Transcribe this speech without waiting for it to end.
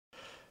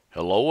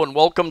Hello and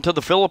welcome to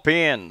the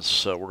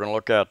Philippines. We're going to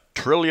look at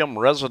Trillium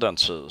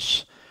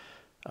Residences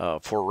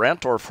for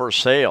rent or for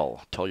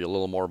sale. Tell you a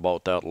little more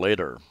about that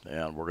later.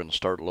 And we're going to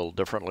start a little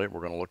differently.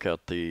 We're going to look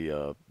at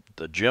the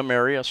gym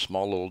area,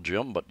 small little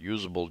gym, but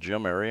usable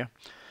gym area,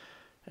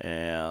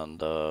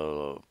 and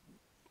off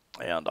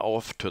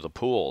to the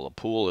pool. The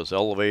pool is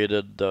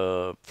elevated.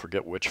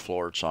 Forget which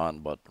floor it's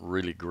on, but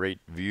really great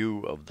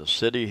view of the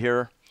city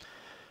here.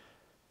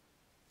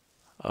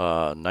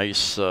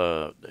 Nice.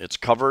 It's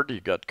covered.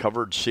 You got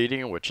covered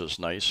seating, which is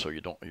nice, so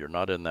you're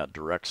not in that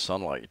direct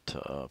sunlight.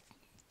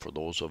 For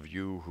those of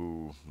you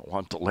who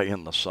want to lay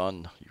in the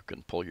sun, you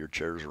can pull your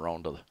chairs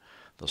around to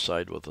the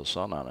side with the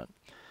sun on it.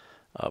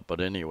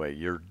 But anyway,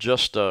 you're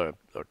just a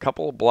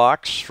couple of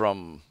blocks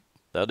from,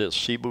 that is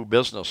Cebu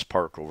Business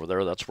Park over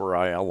there. That's where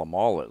Ayala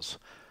Mall is.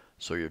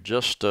 So you're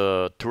just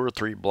 2 or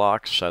 3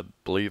 blocks, I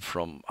believe,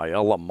 from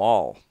Ayala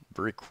Mall.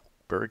 Very,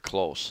 very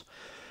close.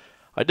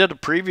 I did a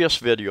previous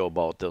video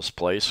about this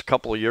place a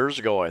couple of years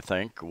ago, I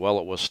think, while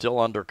it was still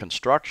under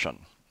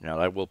construction.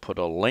 And I will put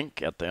a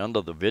link at the end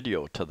of the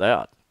video to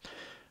that.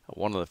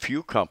 One of the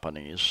few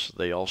companies,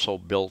 they also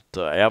built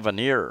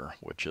Avenir,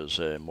 which is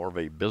more of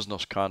a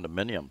business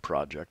condominium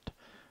project,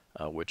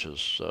 which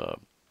is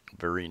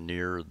very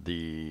near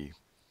the,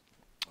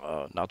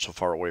 not so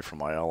far away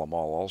from Ayala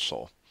Mall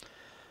also.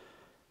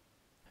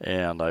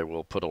 And I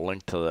will put a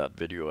link to that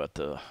video at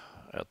the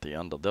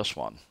end of this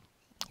one.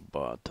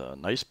 But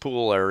nice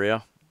pool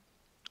area,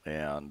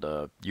 and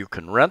you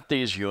can rent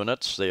these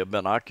units. They have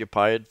been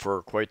occupied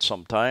for quite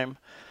some time.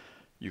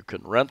 You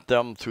can rent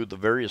them through the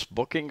various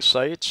booking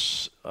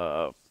sites,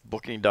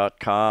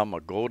 booking.com,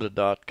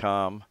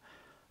 agoda.com,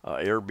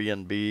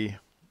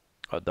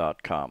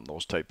 airbnb.com,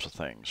 those types of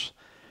things.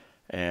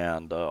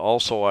 And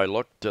also I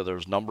looked,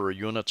 there's a number of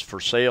units for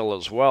sale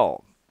as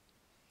well.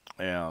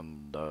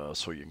 And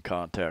so you can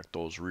contact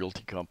those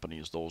realty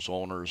companies, those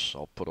owners.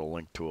 I'll put a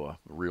link to a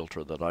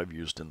realtor that I've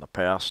used in the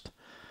past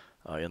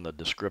in the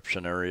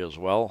description area as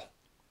well.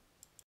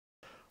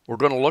 We're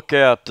going to look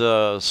at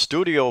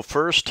studio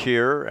first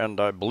here, and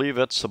I believe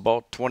it's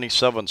about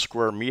 27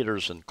 square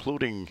meters,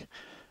 including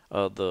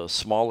the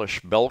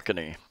smallish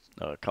balcony.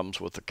 Comes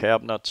with the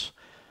cabinets.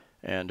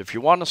 And if you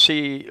want to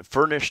see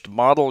furnished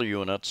model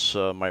units,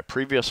 my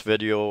previous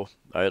video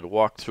I had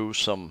walked through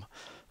some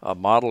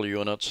model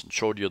units and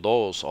showed you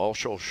those.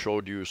 Also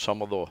showed you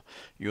some of the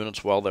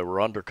units while they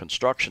were under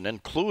construction,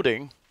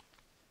 including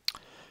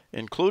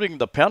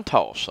the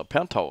penthouse, a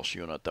penthouse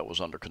unit that was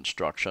under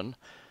construction.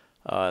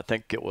 I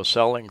think it was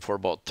selling for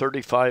about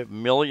 35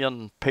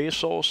 million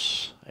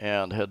pesos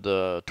and had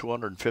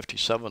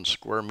 257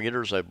 square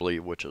meters, I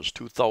believe, which is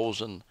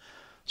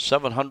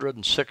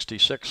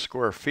 2,766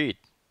 square feet.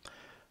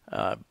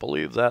 I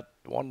believe that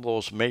one of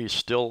those may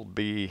still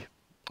be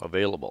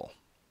available.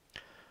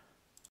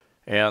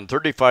 And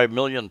 35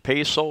 million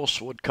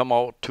pesos would come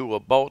out to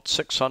about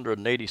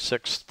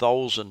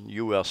 686,000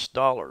 US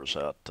dollars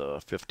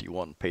at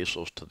 51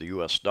 pesos to the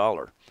US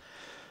dollar.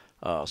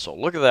 So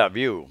look at that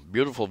view,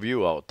 beautiful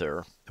view out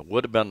there. It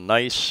would have been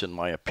nice, in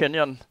my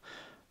opinion,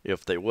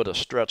 if they would have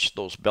stretched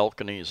those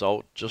balconies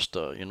out just,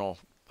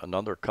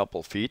 another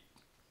couple feet,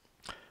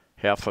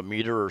 half a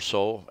meter or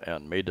so,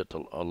 and made it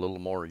a little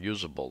more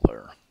usable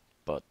there.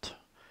 But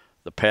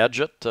the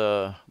Paget,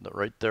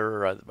 right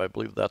there, I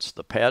believe that's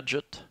the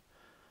Paget.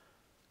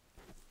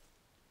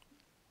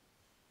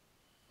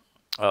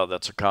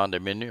 That's a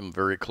condominium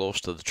very close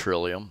to the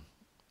Trillium.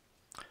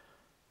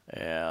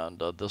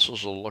 And this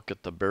is a look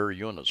at the bare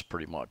units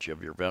pretty much. You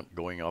have your vent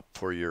going up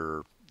for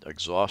your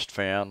exhaust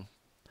fan.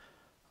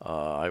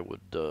 I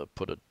would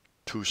put a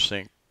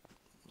 2-sink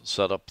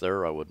setup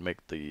there. I would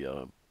make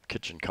the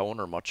kitchen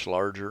counter much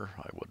larger.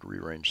 I would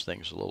rearrange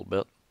things a little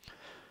bit.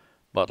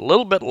 But a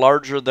little bit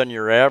larger than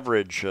your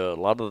average. A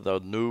lot of the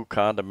new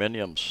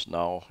condominiums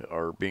now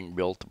are being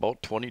built.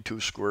 About 22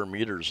 square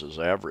meters is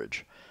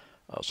average.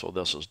 So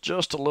this is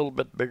just a little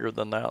bit bigger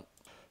than that.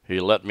 He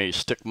let me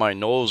stick my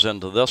nose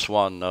into this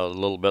one a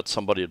little bit.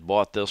 Somebody had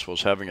bought this,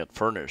 was having it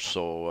furnished.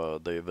 So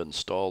they've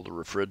installed the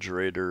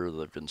refrigerator.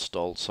 They've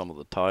installed some of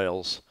the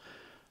tiles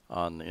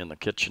in the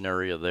kitchen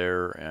area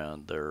there.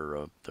 And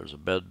there's a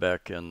bed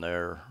back in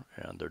there.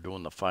 And they're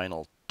doing the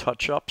final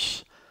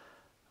touch-ups.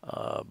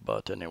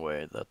 But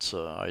anyway, that's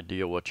an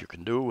idea what you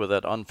can do with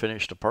that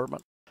unfinished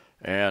apartment.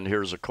 And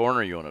here's a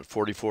corner unit,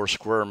 44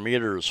 square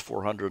meters,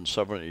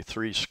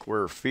 473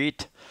 square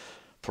feet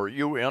for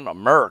you in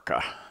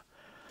America.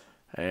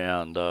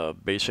 And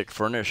basic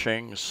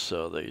furnishings,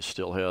 they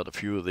still had a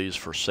few of these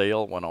for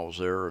sale when I was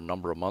there a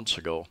number of months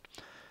ago.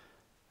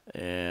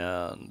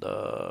 And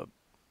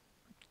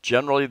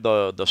generally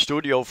the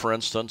studio, for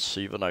instance,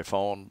 even I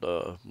found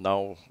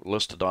now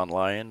listed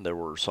online, there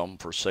were some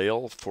for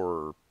sale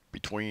for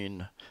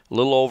between a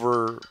little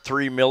over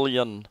 3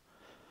 million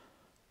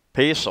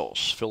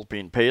pesos,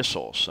 Philippine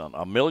pesos, and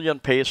 1 million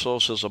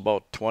pesos is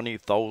about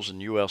 20,000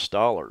 US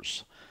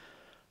dollars.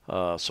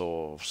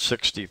 So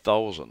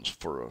 60,000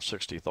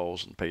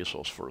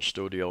 pesos for a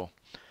studio,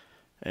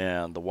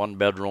 And the one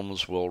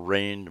bedrooms will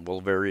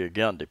vary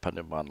again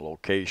depending on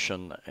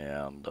location,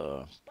 and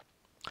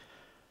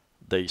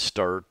they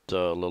start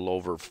a little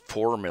over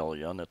 4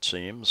 million, it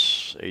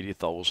seems,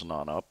 80,000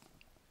 on up.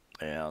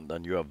 And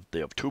then they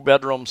have two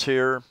bedrooms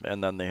here,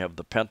 and then they have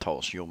the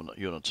penthouse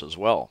units as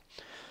well.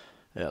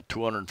 At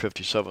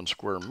 257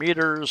 square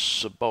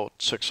meters, about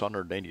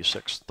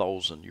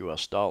 686,000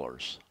 US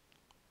dollars.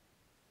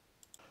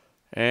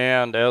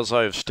 And as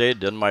I've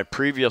stated in my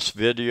previous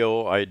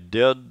video, I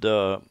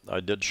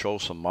did show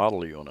some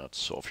model units.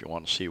 So if you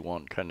want to see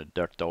one kind of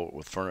decked out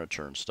with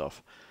furniture and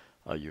stuff,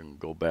 you can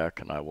go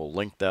back, and I will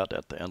link that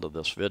at the end of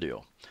this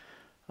video.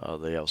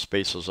 They have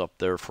spaces up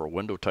there for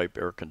window type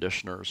air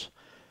conditioners.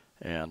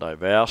 And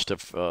I've asked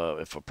if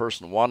a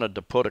person wanted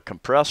to put a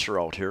compressor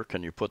out here,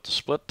 can you put the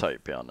split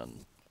type in?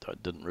 And I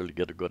didn't really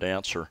get a good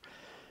answer.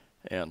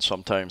 And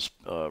sometimes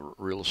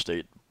real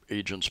estate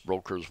agents,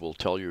 brokers will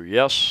tell you,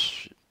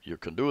 yes, you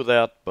can do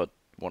that, but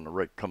when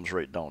it comes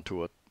right down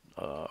to it,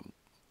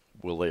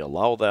 will they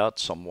allow that?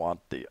 Some want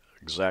the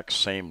exact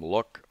same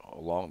look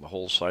along the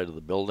whole side of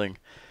the building.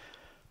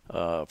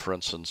 For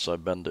instance,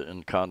 I've been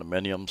in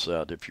condominiums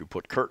that if you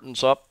put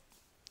curtains up,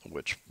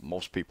 which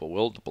most people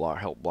will to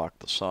help block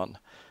the sun,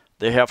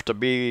 they have to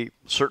be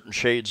certain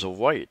shades of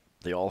white.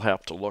 They all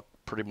have to look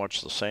pretty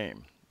much the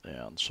same,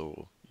 and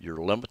so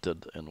you're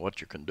limited in what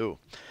you can do.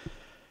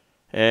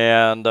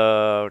 And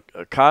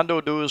condo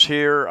dues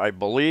here, I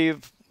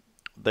believe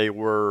they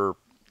were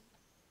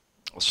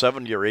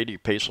 70 or 80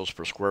 pesos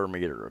per square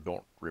meter. I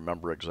don't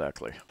remember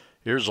exactly.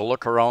 Here's a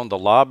look around the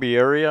lobby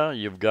area.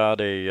 You've got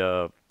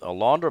a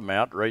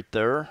laundromat right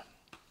there,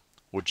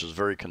 which is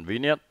very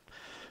convenient.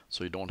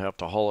 So you don't have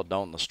to haul it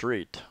down the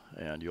street.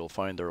 And you'll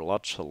find there are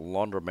lots of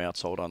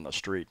laundromats out on the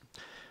street.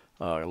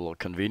 A little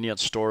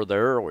convenience store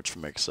there, which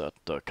makes that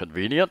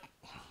convenient.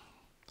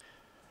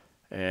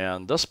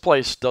 And this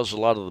place does a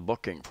lot of the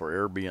booking for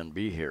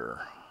Airbnb here.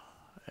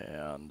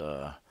 And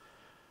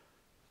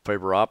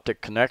fiber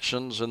optic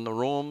connections in the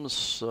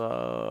rooms,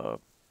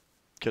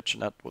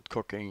 kitchenette with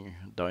cooking,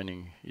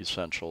 dining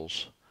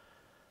essentials.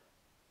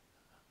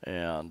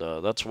 And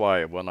that's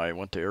why when I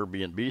went to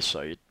Airbnb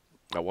site,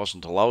 I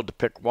wasn't allowed to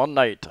pick one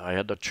night. I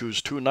had to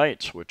choose 2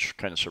 nights, which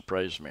kind of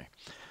surprised me.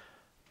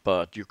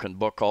 But you can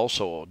book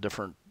also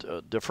different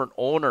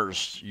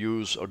owners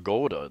use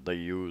Agoda. They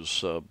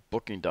use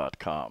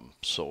Booking.com.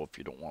 So if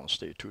you don't want to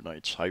stay 2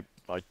 nights, I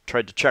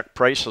tried to check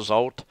prices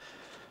out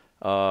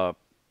a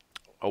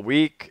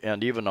week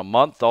and even a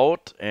month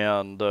out.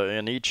 And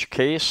in each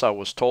case, I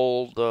was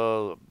told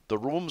the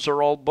rooms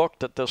are all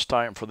booked at this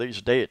time for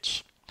these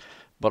dates.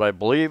 But I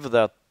believe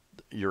that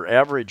your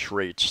average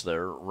rates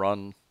there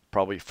run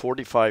probably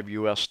 45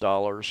 US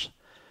dollars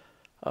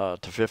to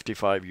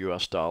 55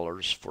 US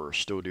dollars for a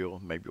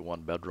studio, maybe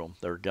 1 bedroom.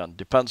 There again,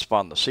 depends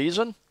upon the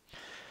season.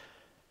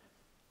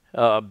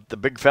 The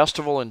big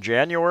festival in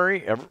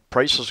January,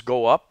 prices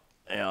go up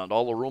and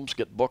all the rooms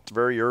get booked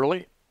very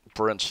early,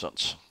 for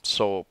instance.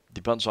 So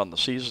depends on the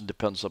season,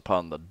 depends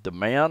upon the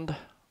demand.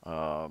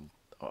 I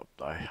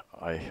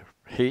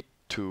hate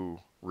to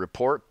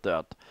report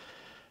that.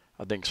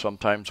 I think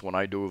sometimes when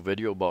I do a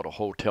video about a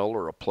hotel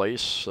or a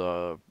place,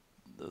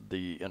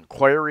 the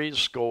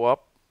inquiries go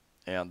up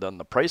and then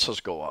the prices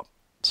go up.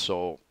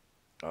 So,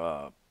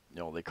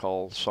 they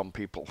call some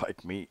people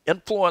like me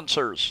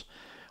influencers.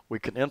 We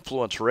can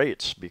influence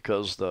rates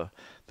because the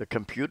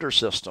computer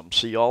system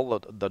see all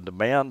the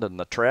demand and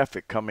the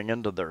traffic coming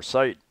into their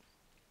site,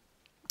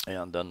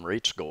 and then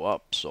rates go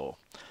up. So,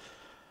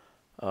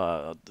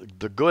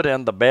 the good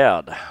and the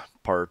bad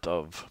part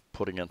of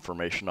putting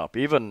information up.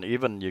 Even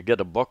you get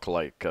a book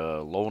like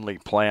Lonely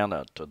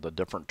Planet, the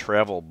different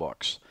travel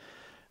books.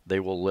 They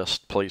will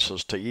list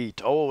places to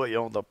eat.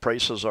 Oh, the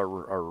prices are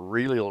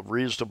really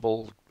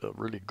reasonable,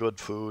 really good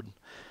food.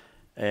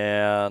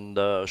 And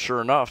sure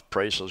enough,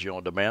 prices,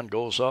 demand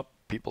goes up.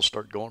 People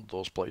start going to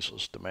those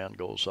places. Demand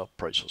goes up,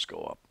 prices go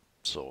up.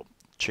 So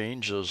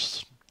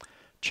changes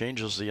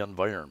the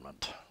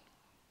environment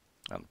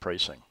and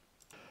pricing.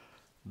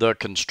 The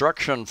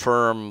construction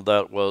firm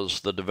that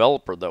was the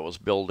developer that was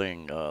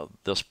building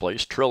this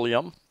place,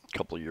 Trillium, a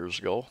couple of years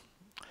ago,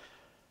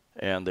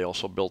 and they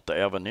also built the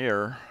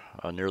Avenir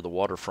near the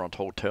Waterfront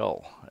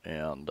Hotel,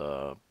 and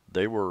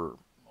they were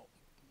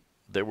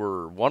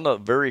one of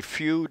the very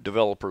few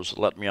developers that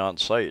let me on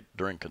site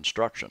during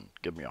construction,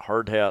 give me a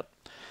hard hat,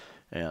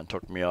 and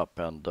took me up.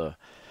 And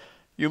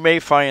you may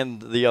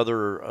find the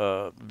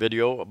other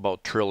video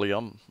about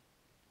Trillium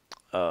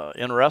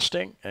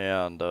interesting,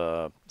 and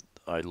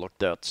I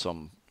looked at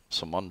some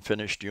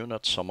unfinished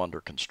units, some under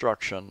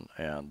construction,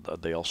 and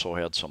they also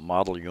had some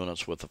model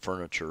units with the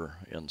furniture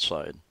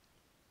inside.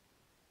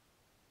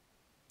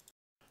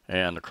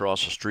 And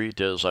across the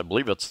street is, I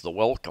believe it's the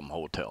Welcome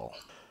Hotel.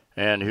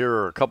 And here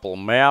are a couple of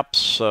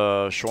maps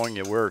showing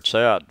you where it's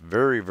at.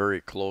 Very,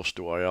 very close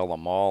to Ayala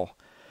Mall.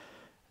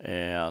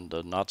 And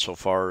not so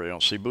far,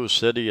 Cebu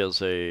City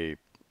is a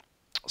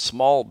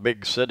small,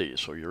 big city,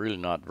 so you're really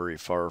not very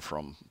far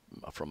from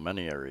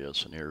many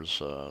areas. And here's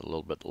a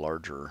little bit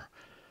larger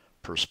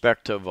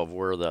perspective of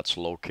where that's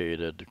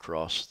located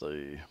across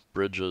the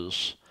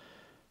bridges.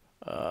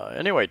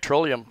 Anyway,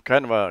 Trillium,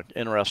 kind of an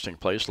interesting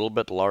place, a little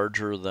bit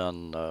larger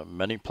than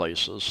many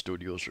places.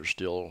 Studios are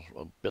still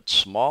a bit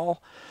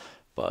small,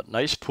 but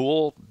nice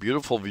pool,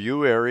 beautiful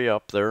view area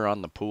up there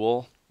on the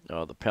pool.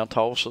 The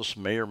penthouses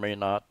may or may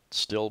not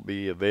still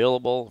be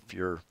available. If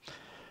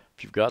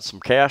you've got some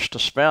cash to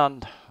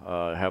spend,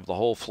 have the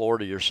whole floor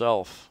to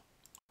yourself.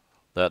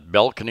 That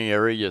balcony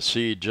area you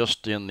see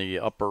just in the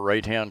upper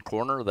right-hand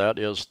corner, that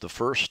is the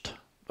first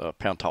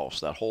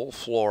penthouse, that whole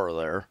floor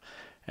there.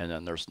 And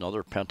then there's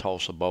another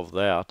penthouse above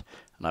that.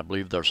 And I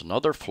believe there's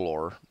another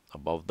floor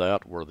above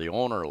that where the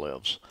owner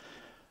lives.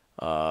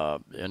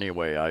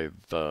 Anyway,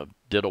 I've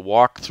did a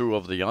walkthrough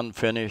of the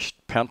unfinished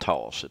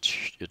penthouse.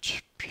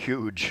 It's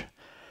huge,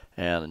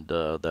 and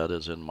that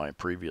is in my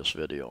previous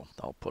video.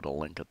 I'll put a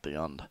link at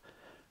the end,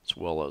 as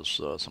well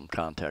as some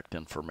contact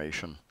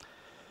information.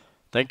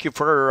 Thank you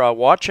for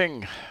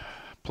watching.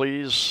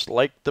 Please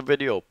like the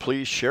video.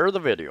 Please share the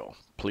video.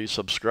 Please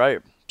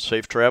subscribe.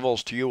 Safe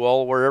travels to you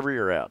all wherever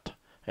you're at.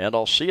 And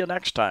I'll see you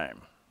next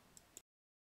time.